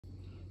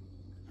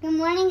Good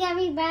morning,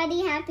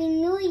 everybody. Happy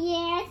New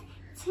Year.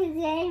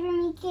 Today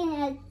we're making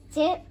a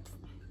dip.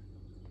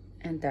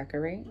 And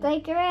decorate.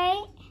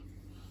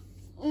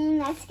 And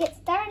let's get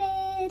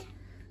started.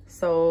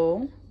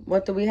 So,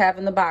 what do we have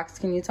in the box?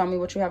 Can you tell me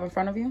what you have in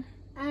front of you?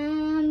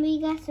 We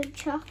got some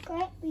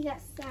chocolate. We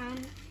got some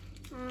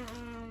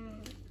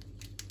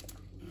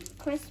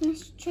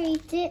Christmas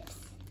tree dips.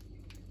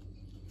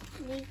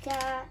 We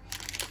got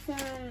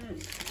some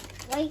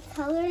white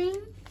coloring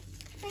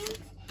things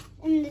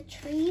in the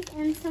tree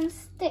and some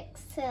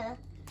sticks to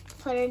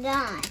put it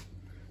on.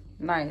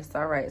 Nice.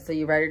 All right. So,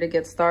 you ready to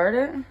get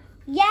started?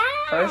 Yeah!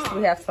 First,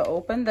 we have to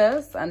open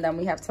this, and then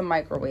we have to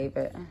microwave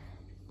it.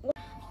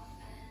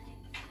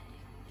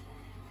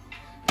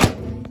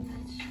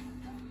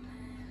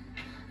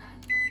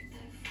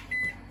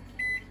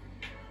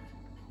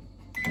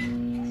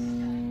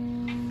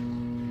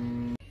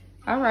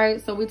 All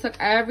right, so we took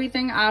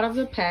everything out of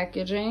the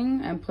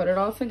packaging and put it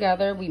all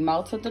together. We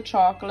melted the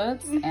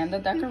chocolates and the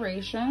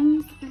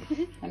decorations.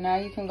 And now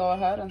you can go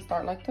ahead and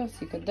start like this.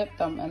 You could dip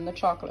them in the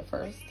chocolate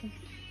first.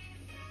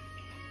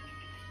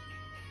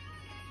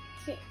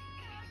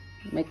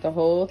 Make the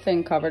whole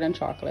thing covered in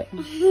chocolate.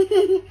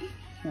 Here,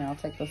 I'll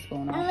take the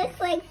spoon off. It looks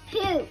like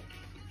poop.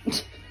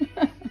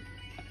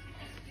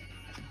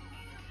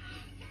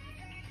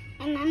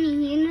 And Mommy,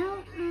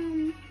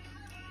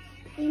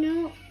 you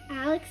know,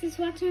 Alex is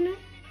watching it.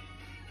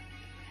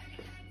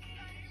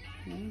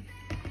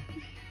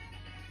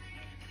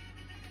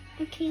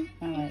 Okay.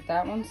 All right,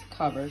 that one's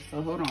covered.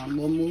 So hold on,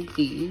 we'll move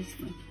these,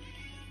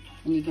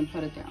 and you can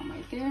put it down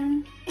right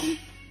there.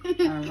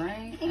 All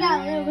right. It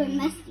got a little bit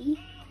messy.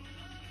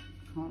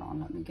 Hold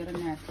on, let me get a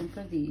napkin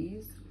for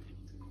these.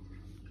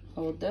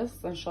 Hold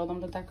this and show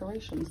them the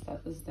decorations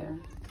that is there.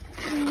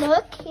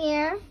 Look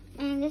here,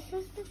 and this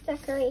is the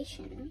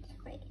decorations.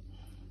 Right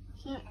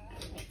here.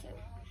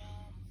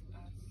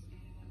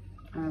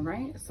 All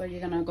right, so you're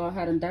gonna go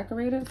ahead and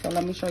decorate it. So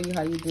let me show you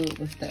how you do it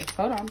with this.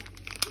 Hold on,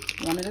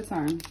 one at a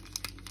time.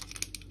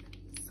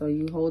 So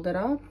you hold it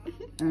up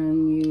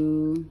and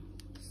you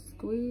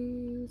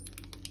squeeze.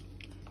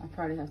 I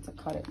probably have to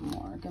cut it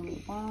more. Give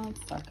me 1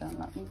 second,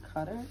 let me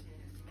cut it.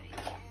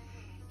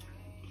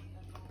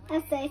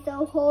 I say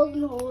so. Hold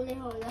it.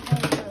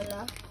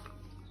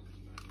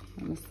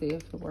 Let me see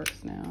if it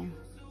works now.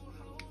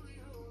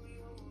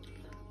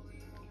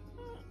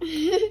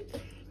 You're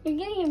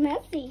getting it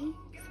messy.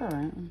 It's all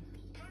right.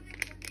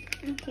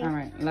 Okay. All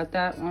right, let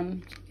that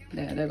one,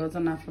 there goes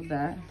enough of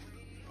that.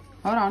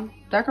 Hold on,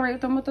 decorate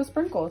them with the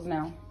sprinkles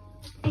now.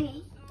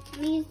 Okay,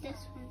 let me use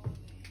this one.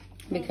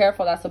 Be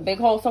careful, that's a big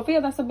hole. Sophia,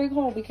 that's a big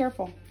hole, be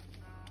careful.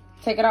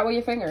 Take it out with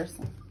your fingers.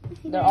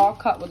 They're all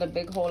cut with a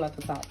big hole at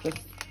the top. Just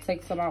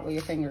take some out with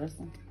your fingers.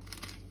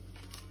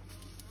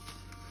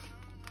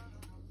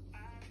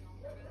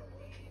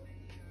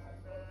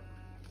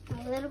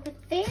 A little bit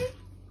there.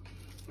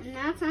 And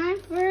now time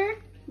for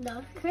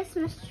the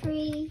Christmas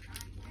tree.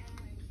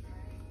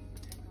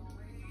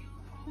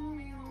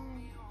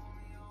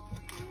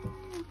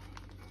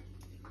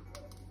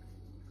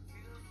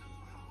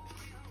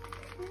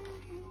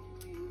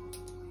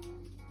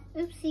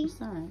 Oopsie. It's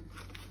all right.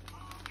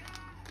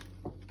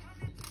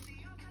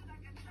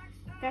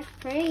 That's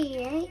pretty,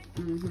 right?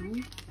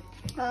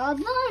 Mm-hmm. All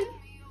done.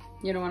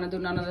 You don't want to do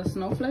none of the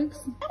snowflakes?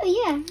 Oh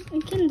yeah,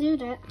 we can do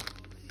that.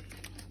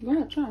 Go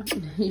ahead, try.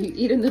 You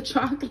eating the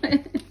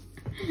chocolate?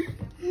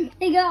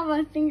 It got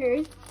my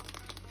fingers.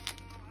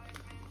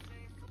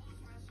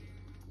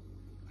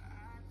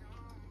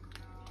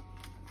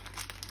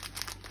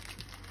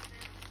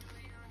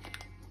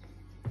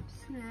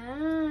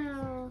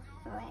 Snowflake.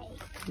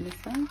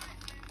 Listen.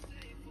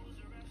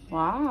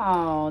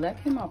 Wow,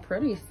 that came out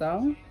pretty,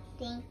 so.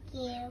 Thank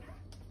you.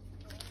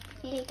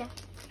 Here you go.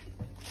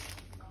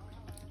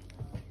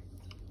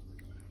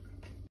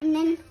 And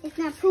then it's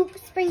not poop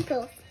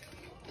sprinkles.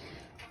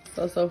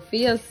 So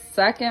Sophia's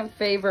second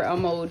favorite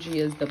emoji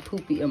is the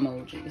poopy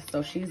emoji.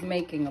 So she's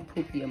making a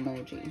poopy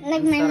emoji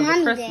like my instead of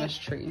mommy a Christmas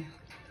did. tree.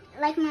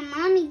 Like my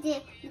mommy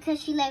did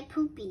because she liked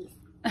poopies.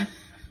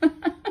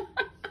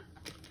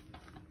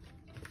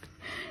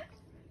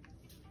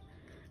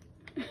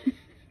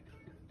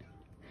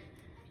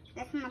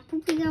 That's my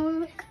poopy gonna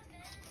look.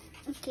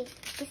 Okay,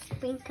 just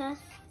sprinkles.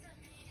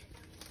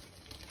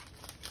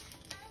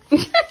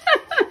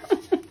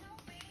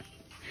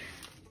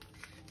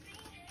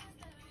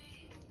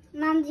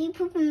 Mom, do you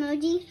poop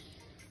emoji?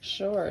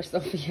 Sure,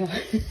 Sophia.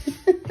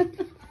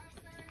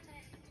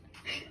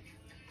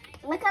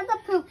 Look at the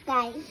poop,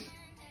 guys.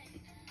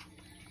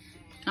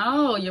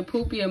 Oh, your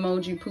poopy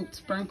emoji pooped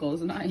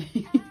sprinkles. Nice.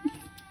 Go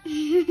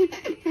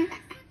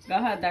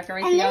ahead,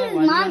 decorate And the other then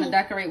one. You Mommy. want to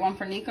decorate one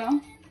for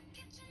Nico?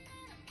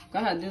 Go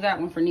ahead, do that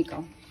one for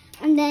Nico.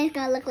 And then it's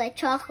gonna look like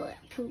chocolate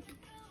poop.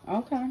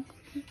 Okay.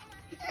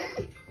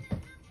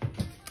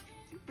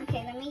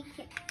 Okay, let me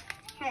get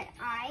her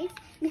eyes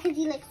because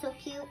he looks so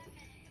cute.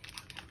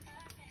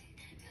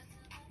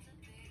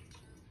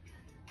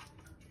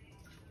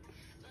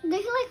 Does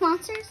he like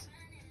monsters?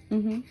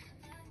 Mm-hmm.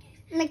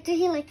 Like, does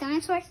he like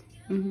dinosaurs?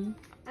 Mm-hmm.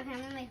 Okay,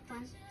 I'm gonna make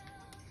one.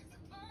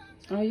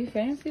 Oh, you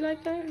fancy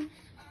like that?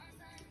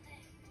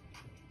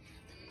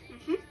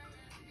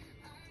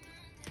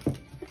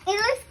 It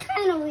looks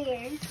kind of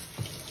weird.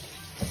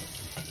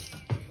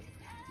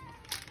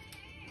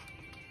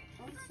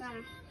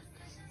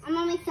 I'm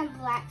gonna make some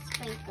black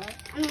sprinkles.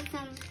 I mean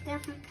some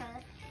different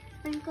color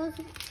sprinkles.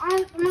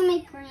 I'm gonna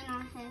make green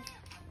on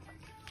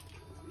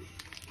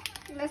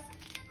his.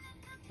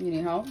 You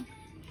need help?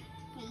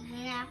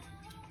 Yeah.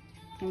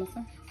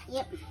 Melissa?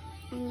 Yep.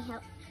 I need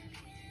help.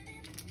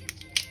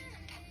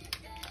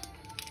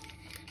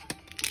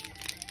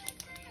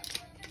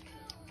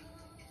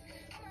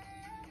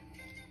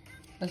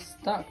 It's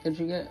stuck. Did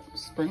you get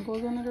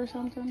sprinkles in it or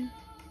something?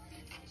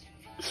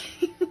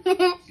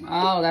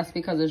 Oh, that's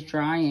because it's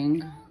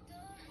drying.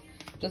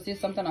 Just use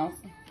something else.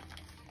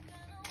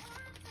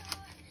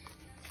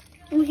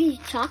 We can use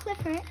chocolate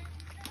for it.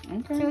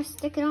 Okay. So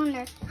stick it on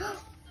there.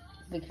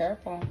 Be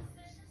careful.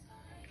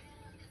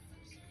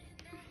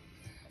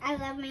 I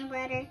love my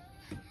butter.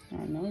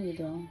 I know you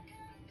do.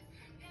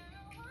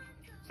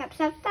 Stop,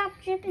 stop, stop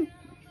dripping.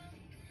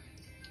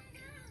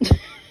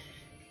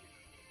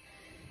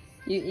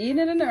 You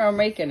eating it or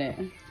making it?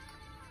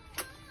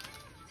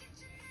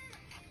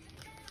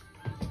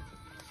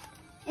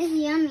 It's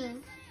yummy.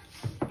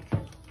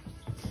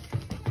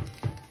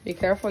 Be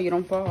careful you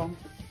don't fall.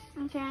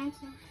 I'm trying to.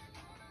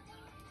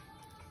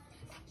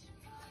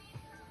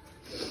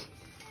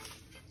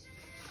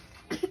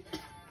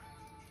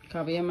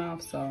 Cover your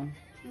mouth, so.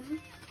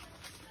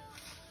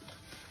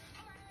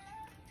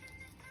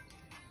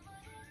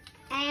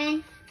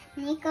 And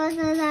Nico's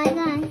is all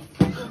done.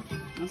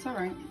 That's all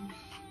right.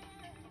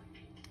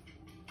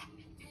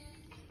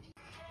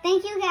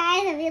 Thank you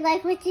guys. If you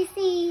like what you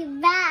see,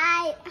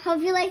 bye.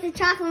 Hope you like the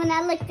chocolate when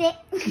I licked it.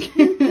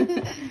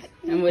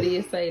 And what do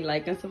you say?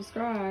 Like and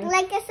subscribe.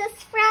 Like and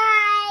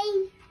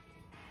subscribe.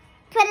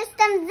 Put a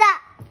thumbs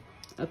up.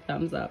 A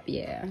thumbs up,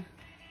 yeah.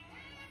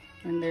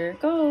 And there it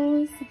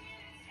goes.